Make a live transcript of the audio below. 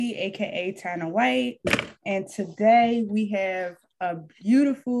aka Tana White, and today we have a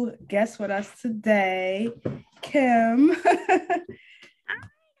beautiful guest with us today, Kim.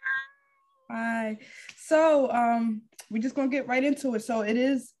 Hi. We're just gonna get right into it. So it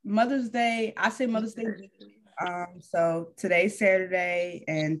is Mother's Day. I say Mother's Day. So today's Saturday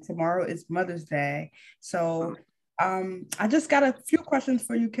and tomorrow is Mother's Day. I just got a few questions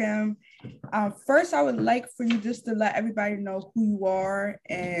for you, Kim. First, I would like for you just to let everybody know who you are,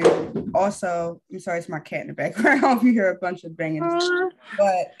 and also, I'm sorry, it's my cat in the background. If you hear a bunch of banging,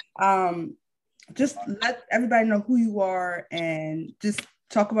 but just let everybody know who you are, and just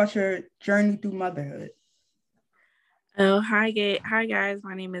talk about your journey through motherhood. Oh, hi guys.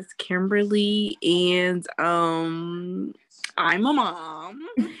 My name is Kimberly, and I'm a mom.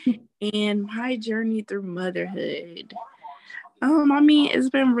 And my journey through motherhood. It's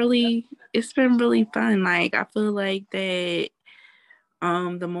been really fun. Like, I feel like that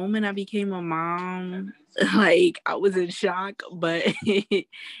the moment I became a mom, like, I was in shock, but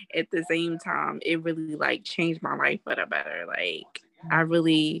at the same time it really like changed my life for the better. Like,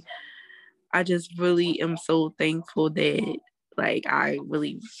 I just really am so thankful that like I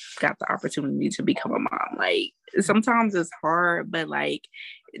really got the opportunity to become a mom. Like, sometimes it's hard, but like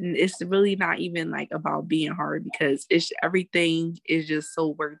it's really not even like about being hard, because it's everything is just so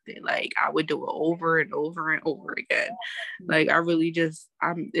worth it. Like, I would do it over and over and over again. Like,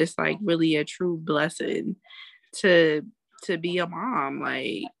 it's like really a true blessing to be a mom.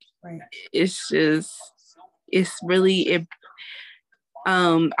 Like, Right. it's really it.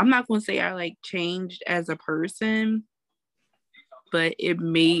 I'm not gonna say I like changed as a person, but it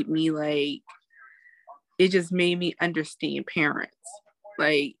just made me understand parents.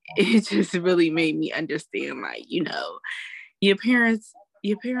 Like, it just really made me understand, like, your parents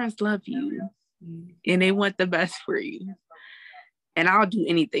love you and they want the best for you. And I'll do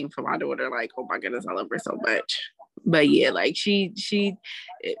anything for my daughter. Like, oh my goodness, I love her so much. But yeah, like she changed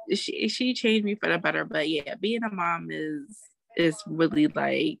me for the better. But yeah, being a mom is really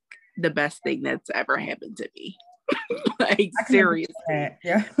like the best thing that's ever happened to me. Like, seriously.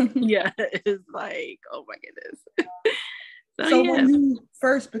 Yeah. Yeah, it's like, oh my goodness. So when you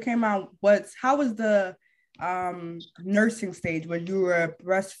first became out, how was the nursing stage? Was you a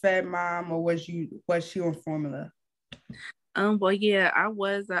breastfed mom, or was she on formula? Well, yeah, I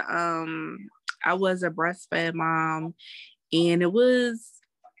was a breastfed mom, and it was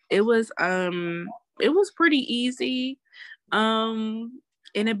pretty easy.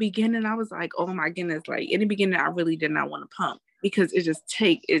 In the beginning, I was like, oh my goodness. Like, in the beginning, I really did not want to pump, because it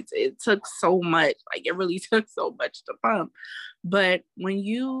took so much. Like, it really took so much to pump. But when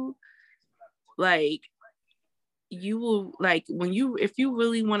you like, you will like, if you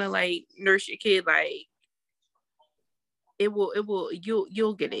really want to like nurse your kid, like,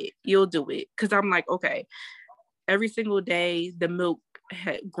 you'll get it. You'll do it. Cause I'm like, okay, every single day the milk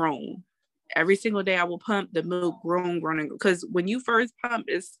had grown. Every single day I will pump, the milk grown. Because when you first pump,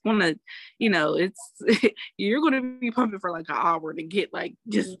 it's gonna, it's you're gonna be pumping for like an hour to get like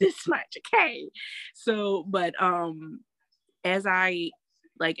just this much. Okay. So, but as I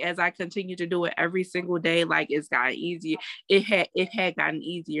continue to do it every single day, like, it's gotten easier. It had gotten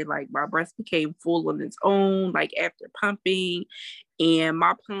easier. Like, my breast became full on its own, like, after pumping. And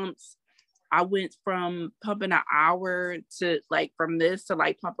my pumps, I went from pumping an hour to like, from this to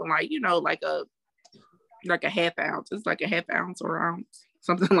like pumping like, like a half ounce. It's like a half ounce or ounce,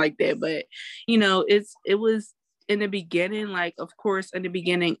 something like that. But it was in the beginning, like, of course, in the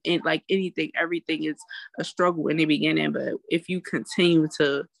beginning, and like anything, everything is a struggle in the beginning. But if you continue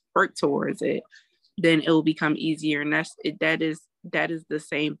to work towards it, then it will become easier. And that is the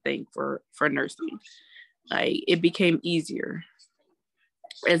same thing for nursing. Like, it became easier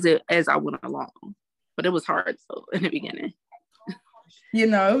as I went along, but it was hard so in the beginning. It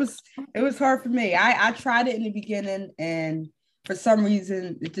was hard for me. I tried it in the beginning, and for some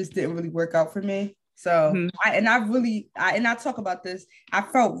reason it just didn't really work out for me. So I talk about this. I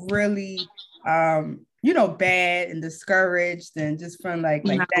felt really bad and discouraged, and just feeling like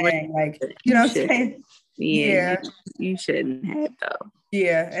dang, like, you know what I'm saying? Yeah. You shouldn't have, though.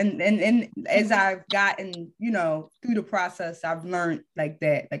 Yeah, and as I've gotten, through the process, I've learned like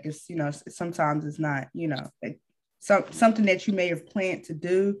that. Like, it's, sometimes it's not, like something that you may have planned to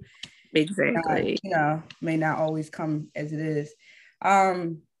do. Exactly. May not always come as it is.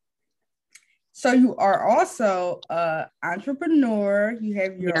 So you are also an entrepreneur. You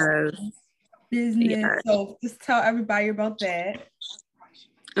have your business. Yes. So just tell everybody about that.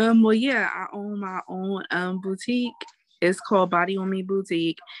 Well, yeah, I own my own boutique. It's called Body on Me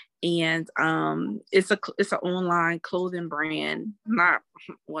Boutique, and it's an online clothing brand, not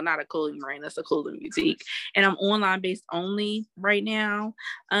a clothing brand, it's a clothing boutique, and I'm online based only right now.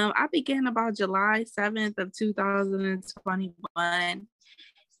 I began about July 7th of 2021,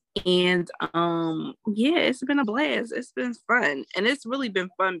 and yeah, it's been a blast. It's been fun, and it's really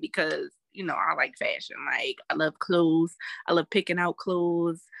been fun because I like fashion. Like, I love clothes, I love picking out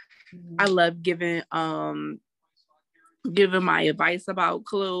clothes, I love giving my advice about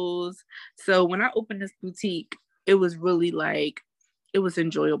clothes. So when I opened this boutique, it was really like, it was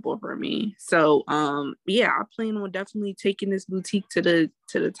enjoyable for me. So yeah, I plan on definitely taking this boutique to the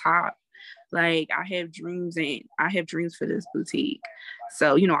top. Like, I have dreams for this boutique.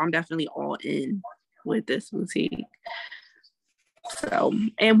 So, I'm definitely all in with this boutique. So,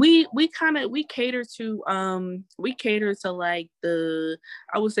 and we cater to like I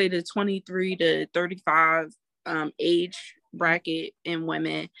would say the 23 to 35 age bracket in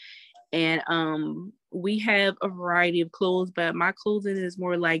women. And we have a variety of clothes, but my clothing is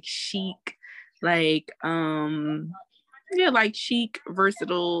more like chic, like like chic,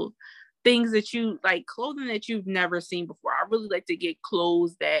 versatile things that you like, clothing that you've never seen before. I really like to get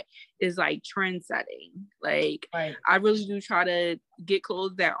clothes that is like trend setting. Like, right. I really do try to get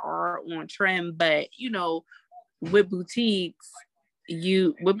clothes that are on trend, but with boutiques,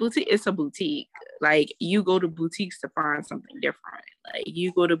 it's a boutique. Like, you go to boutiques to find something different. Like,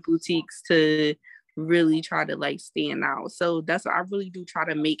 you go to boutiques to really try to like stand out. So that's what I really do try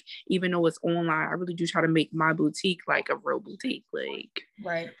to make. Even though it's online, I really do try to make my boutique like a real boutique. Like,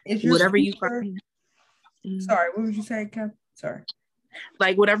 right. Whatever you find. Sorry, what would you say, Kev? Sorry.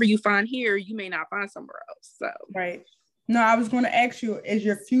 Like, whatever you find here, you may not find somewhere else. So right. No, I was going to ask you, is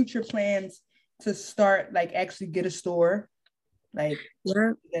your future plans to start like actually get a store? Like,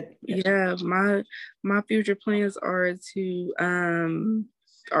 yeah, my future plans are to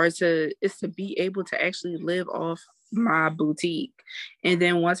be able to actually live off my boutique. And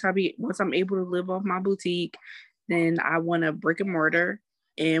then once I'm able to live off my boutique, then I want a brick and mortar.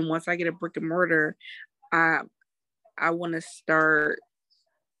 And once I get a brick and mortar, I want to start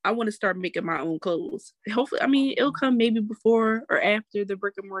making my own clothes. Hopefully, I mean, it'll come maybe before or after the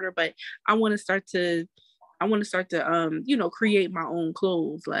brick and mortar, but I want to start to create my own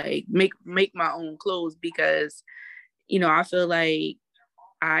clothes, like make my own clothes, because I feel like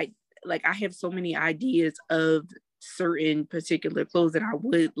I have so many ideas of certain particular clothes that I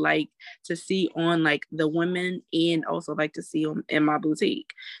would like to see on like the women, and also like to see them in my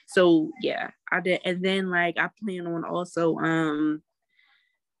boutique. So yeah, I did. And then like I plan on also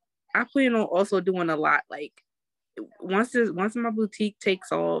doing a lot, like once my boutique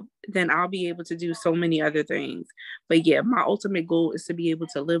takes off, then I'll be able to do so many other things. But yeah, my ultimate goal is to be able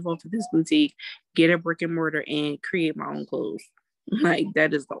to live off of this boutique, get a brick and mortar, and create my own clothes. Like,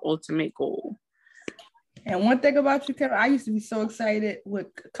 that is the ultimate goal. And one thing about you, Kevin, I used to be so excited with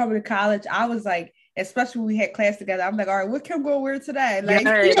coming to college. I was like, especially when we had class together, I'm like, all right, what Kim gonna wear today? Like,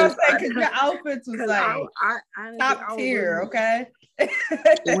 yes, you know what I'm saying? Because your outfits was like top tier, okay?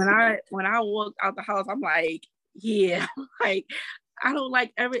 when I walked out the house, I'm like, yeah, like, I don't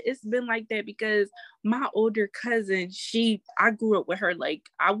like ever. It's been like that because my older cousin, I grew up with her. Like,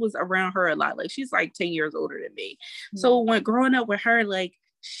 I was around her a lot. Like, she's like 10 years older than me. So when growing up with her, like,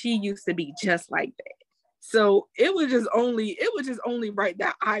 she used to be just like that. So it was just only right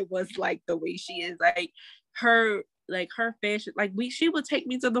that I was like the way she is. Like, her fashion, like she would take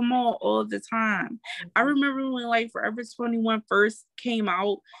me to the mall all the time. I remember when like Forever 21 first came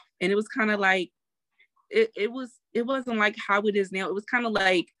out, and it was kind of like it wasn't like how it is now. It was kind of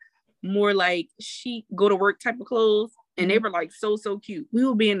like more like she go to work type of clothes, and they were like so cute. We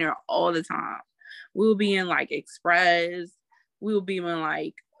would be in there all the time. We would be in like Express. We would be in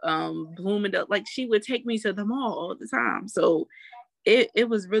like Bloomingdale. Like, she would take me to the mall all the time. So it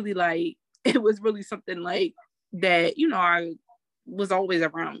was really like, it was really something like that, I was always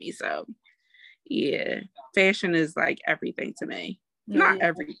around me. So yeah, fashion is like everything to me. Not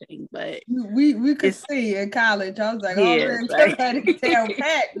everything, but we could see in college. I was like, oh man, like, down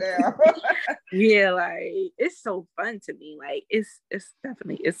pat now. Yeah, like, it's so fun to me. Like, it's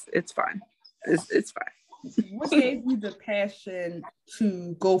definitely it's fun. It's fun. What gave you the passion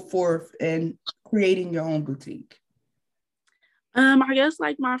to go forth and creating your own boutique? I guess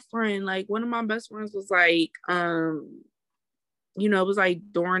like my friend, like one of my best friends was like, it was like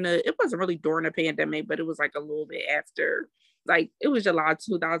it wasn't really during the pandemic, but it was like a little bit after. Like, it was July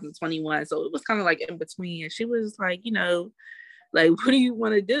 2021, so it was kind of like in between. And she was like, like, what do you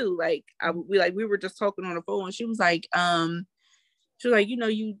want to do? Like, we were just talking on the phone, and she was like, she was like,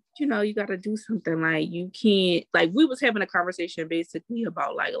 you got to do something. Like, you can't, like, we was having a conversation basically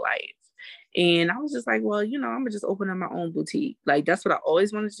about like life. And I was just like, well, I'm gonna just open up my own boutique. Like, that's what I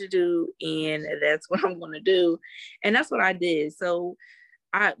always wanted to do. And that's what I'm going to do. And that's what I did. So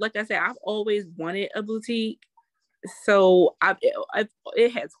like I said, I've always wanted a boutique. So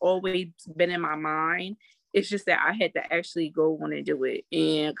it has always been in my mind. It's just that I had to actually go on and do it.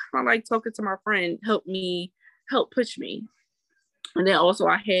 And kind of like talking to my friend help push me. And then also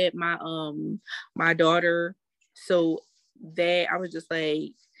I had my daughter. So that I was just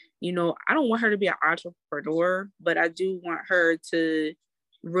like, I don't want her to be an entrepreneur, but I do want her to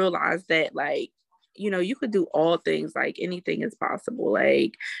realize that, like, you could do all things, like anything is possible.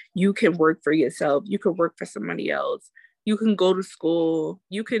 Like, you can work for yourself, you could work for somebody else, you can go to school,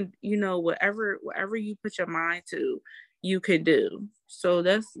 you can, whatever you put your mind to, you can do. So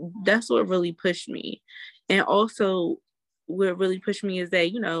that's what really pushed me. And also what really pushed me is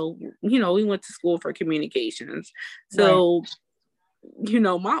that, we went to school for communications. So,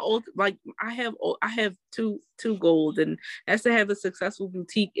 my old, like, I have two goals, and that's to have a successful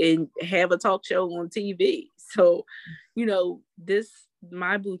boutique and have a talk show on TV. So,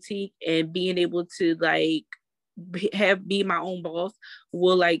 my boutique and being able to like be my own boss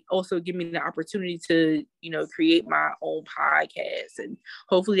will like also give me the opportunity to create my own podcast, and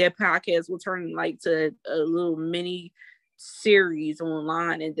hopefully that podcast will turn like to a little mini series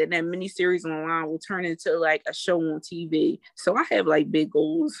online, and then that mini series online will turn into like a show on TV. So I have like big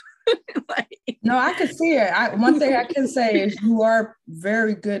goals. No, I can see it. One thing I can say is you are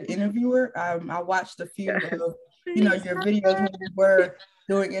very good interviewer. I watched a few of your videos when you were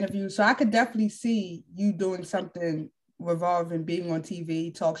doing interviews, so I could definitely see you doing something revolving being on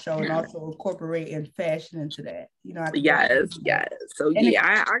TV, talk show, and also incorporating fashion into that. Yes. So and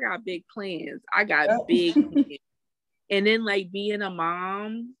I got big plans. I got big plans. And then like being a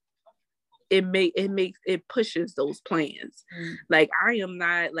mom, it pushes those plans. Like, I am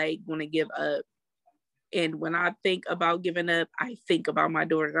not like going to give up. And when I think about giving up, I think about my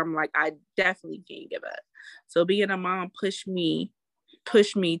daughter. I'm like, I definitely can't give up. So being a mom pushed me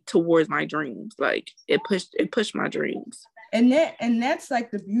towards my dreams. Like, it pushed my dreams. And that's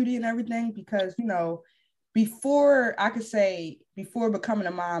like the beauty and everything, because before becoming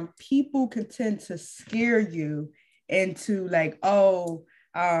a mom, people can tend to scare you into like,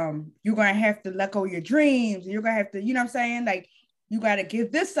 you're gonna have to let go of your dreams, and you're gonna have to, you know what I'm saying, like, you got to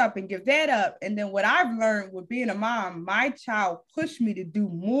give this up and give that up. And then what I've learned with being a mom, my child pushed me to do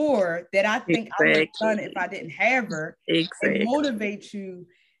more that I think I would have done if I didn't have her. It motivates you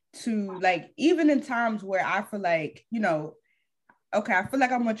to, like, even in times where I feel like, okay, I feel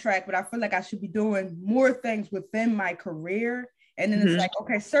like I'm on track, but I feel like I should be doing more things within my career. And then it's like,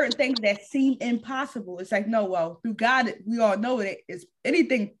 okay, certain things that seem impossible, it's like, no, well, through God, we all know that it's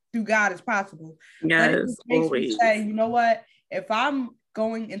anything through God is possible. Yes, but it makes me say, you know what? If I'm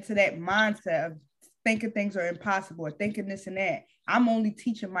going into that mindset of thinking things are impossible or thinking this and that, I'm only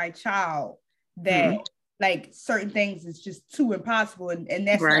teaching my child that like certain things is just too impossible, and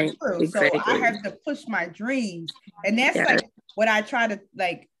that's not true. Exactly. So I have to push my dreams, and that's like what I try to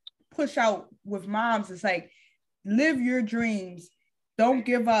like push out with moms. It's like, live your dreams. Don't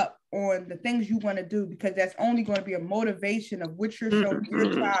give up on the things you want to do, because that's only going to be a motivation of what you're showing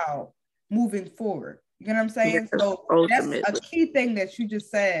your child moving forward. You know what I'm saying? So ultimately, that's a key thing that you just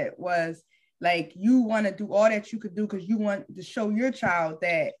said, was like, you want to do all that you could do because you want to show your child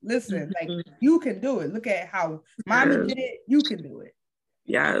that, listen, like, you can do it. Look at how mommy did it. You can do it.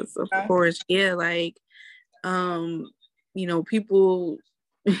 Yes, of course. Yeah, like, people,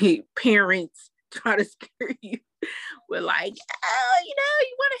 parents try to scare you with like, oh, you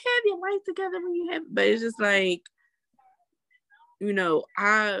want to have your life together when you have, but it's just like,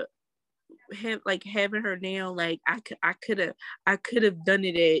 I have like having her now, like I could have done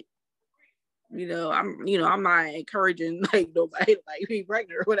it at, I'm not encouraging like nobody like being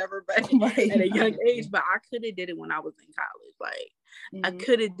pregnant or whatever, but at a young age, but I could have did it when I was in college. Like, I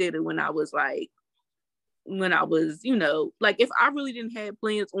could have did it when I was like, like, if I really didn't have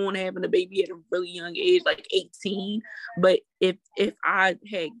plans on having a baby at a really young age, like 18, but if I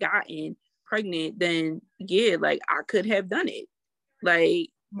had gotten pregnant, then yeah, like I could have done it.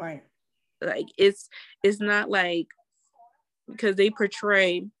 Like, like it's not like, because they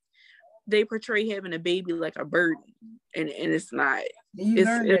portray having a baby like a burden, and it's not.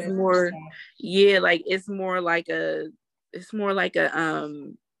 It's more, like it's more like a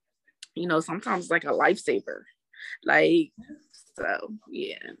sometimes like a lifesaver. Like, so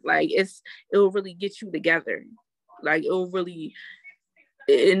yeah, like it'll really get you together. Like, it'll really,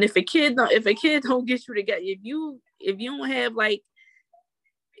 and if a kid don't get you together, if you don't have like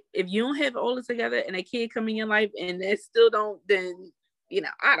if you don't have all this together and a kid come in your life and it still don't, then, you know,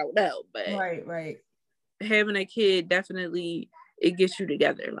 I don't know. But right. Having a kid definitely, it gets you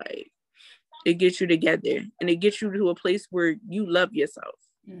together. Like, it gets you together and it gets you to a place where you love yourself.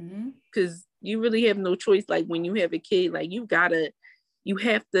 Because you really have no choice. Like, when you have a kid, like, you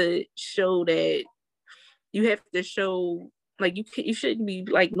have to show that, like, you shouldn't be,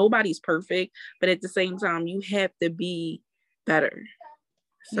 like, nobody's perfect, but at the same time, you have to be better.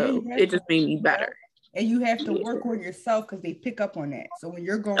 So it just made me better. And you have to work on yourself because they pick up on that. So when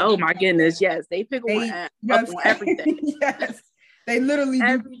you're going, oh my goodness, yes, they pick up on everything. Yes, they literally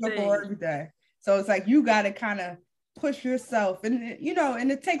do pick up on everything. So it's like you got to kind of push yourself, and you know, and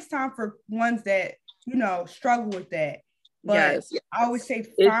it takes time for ones that, you know, struggle with that. But yes. I always say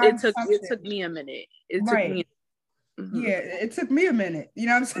it took me a minute. It took me. Yeah, it took me a minute. You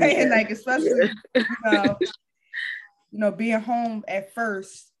know what I'm saying? Yeah. Like, especially you know, being home at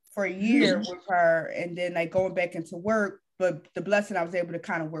first for a year with her, and then like going back into work. But the blessing, I was able to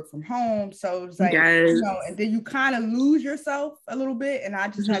kind of work from home. So it was like, you know, and then you kind of lose yourself a little bit. And I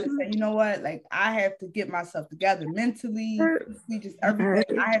just had to say, you know what, like, I have to get myself together mentally, just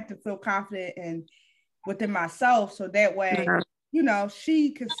everything. I have to feel confident and within myself, so that way, you know,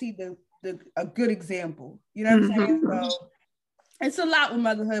 she could see a good example. You know what I'm saying? So it's a lot with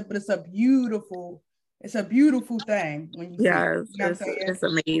motherhood, but it's a beautiful thing when you see it. You know it's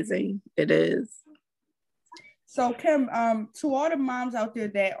amazing. It is. So Kim, to all the moms out there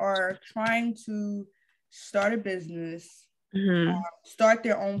that are trying to start a business, start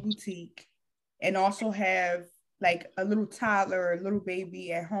their own boutique, and also have like a little toddler or a little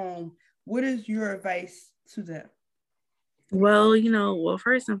baby at home, what is your advice to them? Well, you know,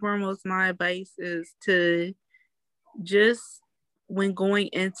 first and foremost, my advice is to just, when going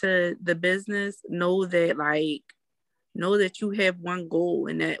into the business, know that you have one goal,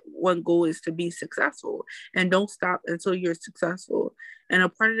 and that one goal is to be successful, and don't stop until you're successful. And a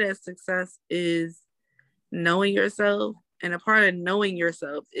part of that success is knowing yourself, and a part of knowing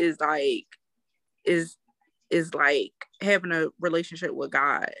yourself is like having a relationship with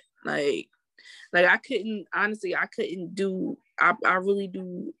God. Like I couldn't do, I really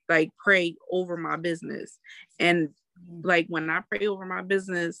do like pray over my business. And like, when I pray over my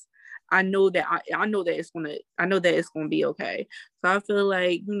business, I know that it's gonna be okay. So I feel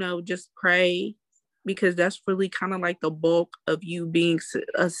like, you know, just pray, because that's really kind of like the bulk of you being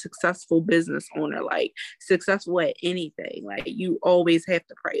a successful business owner, like successful at anything. Like, you always have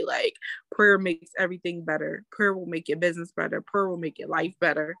to pray. Like, prayer makes everything better. Prayer will make your business better. Prayer will make your life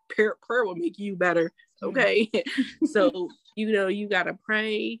better. Prayer will make you better. Okay. So, you know, you got to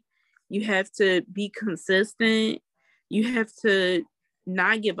pray. You have to be consistent. You have to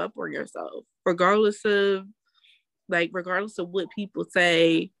not give up on yourself, regardless of what people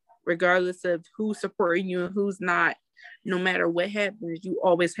say, regardless of who's supporting you and who's not. No matter what happens, you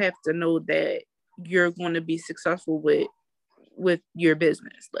always have to know that you're going to be successful with your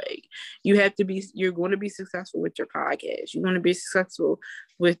business. Like, you're going to be successful with your podcast. You're going to be successful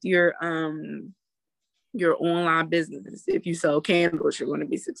with your online business. If you sell candles, you're going to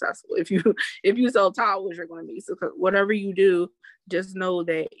be successful. If you sell towels, you're going to be successful. Whatever you do, just know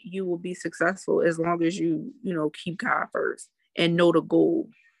that you will be successful as long as you keep God first and know the goal.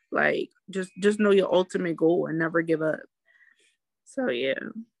 Like, just know your ultimate goal and never give up. So yeah.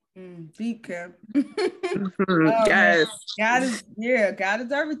 Deep, Kim. Yes. God is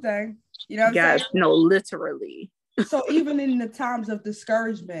everything. You know what I'm saying? No, literally. So even in the times of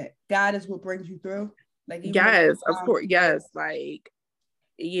discouragement, God is what brings you through. Like, yes, of course. Yes. Like,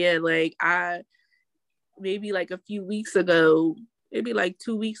 yeah, like maybe like a few weeks ago, maybe like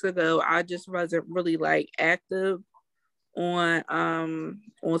 2 weeks ago, I just wasn't really like active on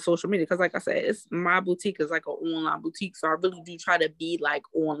social media, because like I said, it's my boutique is like an online boutique, so I really do try to be like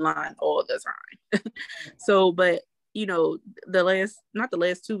online all the time. So, but you know, not the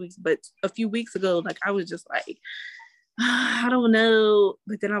last 2 weeks, but a few weeks ago, like, I was just like, I don't know.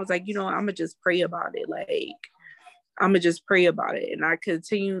 But then I was like, I'm gonna just pray about it. Like, I'm gonna just pray about it. And I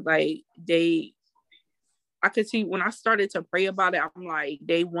continued, when I started to pray about it, I'm like,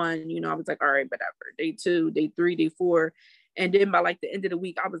 day 1, I was like, all right, whatever. Day 2, day 3, day 4. And then by like the end of the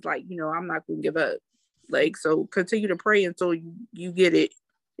week, I was like, I'm not gonna give up. Like, so continue to pray until you get it.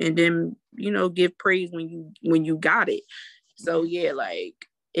 And then, give praise when you got it. So yeah, like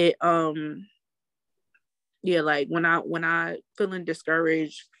it, yeah, like when I feeling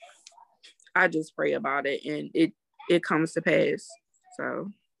discouraged, I just pray about it, and it comes to pass.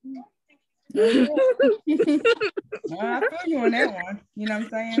 So I feel you on that one. You know what I'm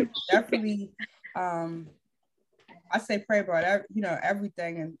saying? Definitely I say pray about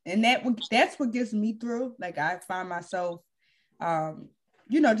everything, and that's what gets me through. Like I find myself,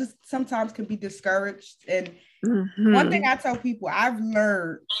 just sometimes can be discouraged. And one thing I tell people, I've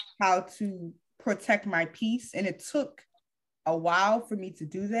learned how to protect my peace, and it took a while for me to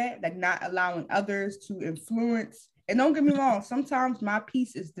do that, like not allowing others to influence. And don't get me wrong, sometimes my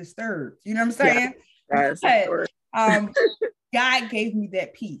peace is disturbed. You know what I'm saying? Yes, but God gave me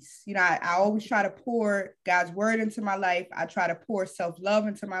that peace. I always try to pour God's word into my life. I try to pour self-love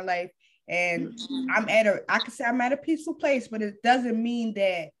into my life. And I can say I'm at a peaceful place, but it doesn't mean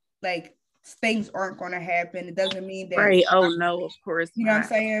that like things aren't going to happen. It doesn't mean that. Right. Oh no, of course. You know what I'm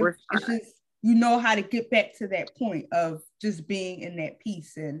saying? It's just, how to get back to that point of just being in that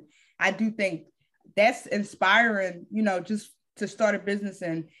peace. And I do think that's inspiring, just to start a business.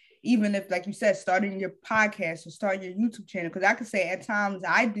 And even if, like you said, starting your podcast or starting your YouTube channel, because I could say at times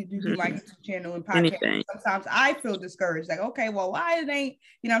I do my YouTube channel and podcast. Sometimes I feel discouraged, like, okay, well, why it ain't,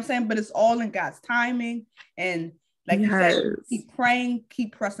 you know what I'm saying? But it's all in God's timing. And like you said, keep praying,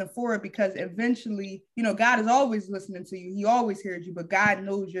 keep pressing forward, because eventually, God is always listening to you. He always hears you, but God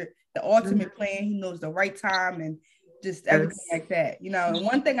knows the ultimate plan. He knows the right time and just everything like that. And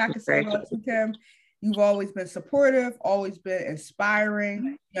one thing I can say about you, Kim, you've always been supportive, always been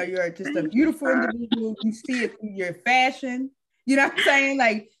inspiring. You're just a beautiful individual. You see it through your fashion. You know what I'm saying?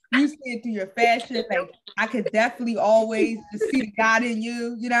 Like, you see it through your fashion. Like, I could definitely always just see the God in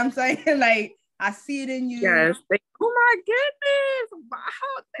you. You know what I'm saying? Like, I see it in you. Yes. Oh my goodness.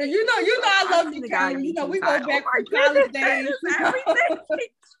 Wow. You know, I love you, Kim. We go back to college days.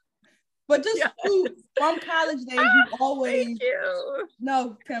 But just from college days, you've always,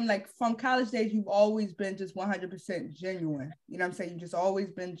 Kim, like from college days, you've always been just 100% genuine. You know what I'm saying? You've just always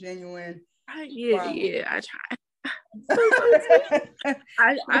been genuine. I try.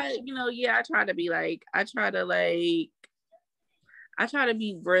 I try to be like, I try to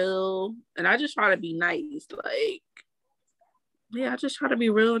be real, and I just try to be nice. Like, I just try to be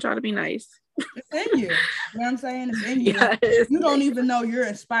real and try to be nice. It's in you. You know what I'm saying? It's in you. Yes. You don't even know you're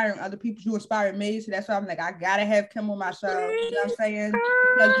inspiring other people. You inspire me. So that's why I'm like, I gotta have Kim on my show. You know what I'm saying?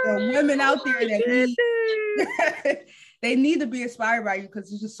 Because there are women out there that they need to be inspired by you, because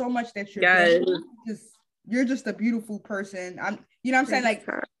there's just so much that you're just a beautiful person. You know what I'm saying? Like,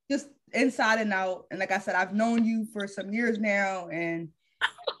 just inside and out. And like I said, I've known you for some years now, and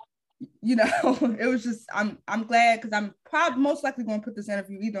it was just, I'm glad, because I'm probably most likely going to put this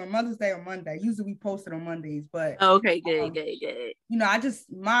interview either on Mother's Day or Monday. Usually we post it on Mondays, but okay, good.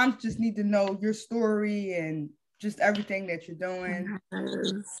 Moms just need to know your story and just everything that you're doing.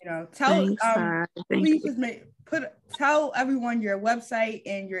 Tell everyone your website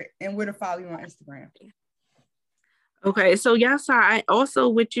and where to follow you on Instagram. Okay, so yes, I also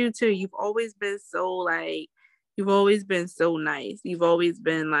with you too. You've always been so nice. You've always been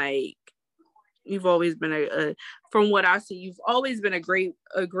from what I see, you've always been a great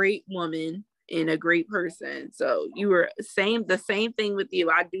woman and a great person. So you were the same thing with you.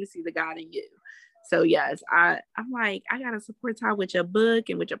 I do see the God in you. So yes, I'm like, I gotta support Ty with your book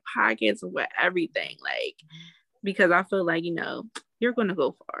and with your podcast and with everything, like, because I feel like, you're gonna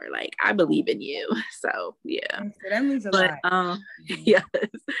go far. Like, I believe in you. So yeah. That means a lot. Yes.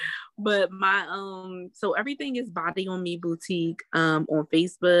 But my so everything is Body on Me Boutique on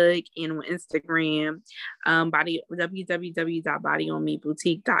Facebook and on Instagram.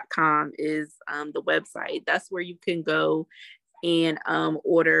 www.bodyonmeboutique.com is the website. That's where you can go and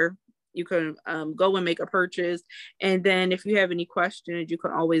order. You can go and make a purchase. And then if you have any questions, you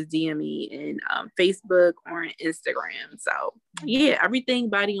can always DM me in Facebook or Instagram. So yeah, everything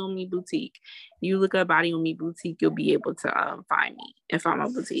Body on Me Boutique. You look up Body on Me Boutique, you'll be able to find me and find my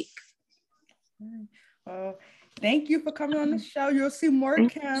boutique. Well, thank you for coming on the show. You'll see more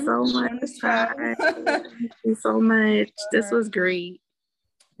Kim on the show. Thank you so much. This was great.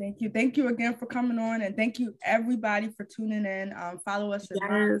 Thank you again for coming on, and thank you everybody for tuning in. Follow us.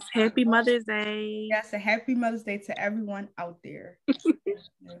 Yes, happy Mother's Day. Yes, a happy Mother's Day to everyone out there.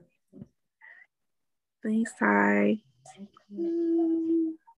 Thanks, Ty. Thank you.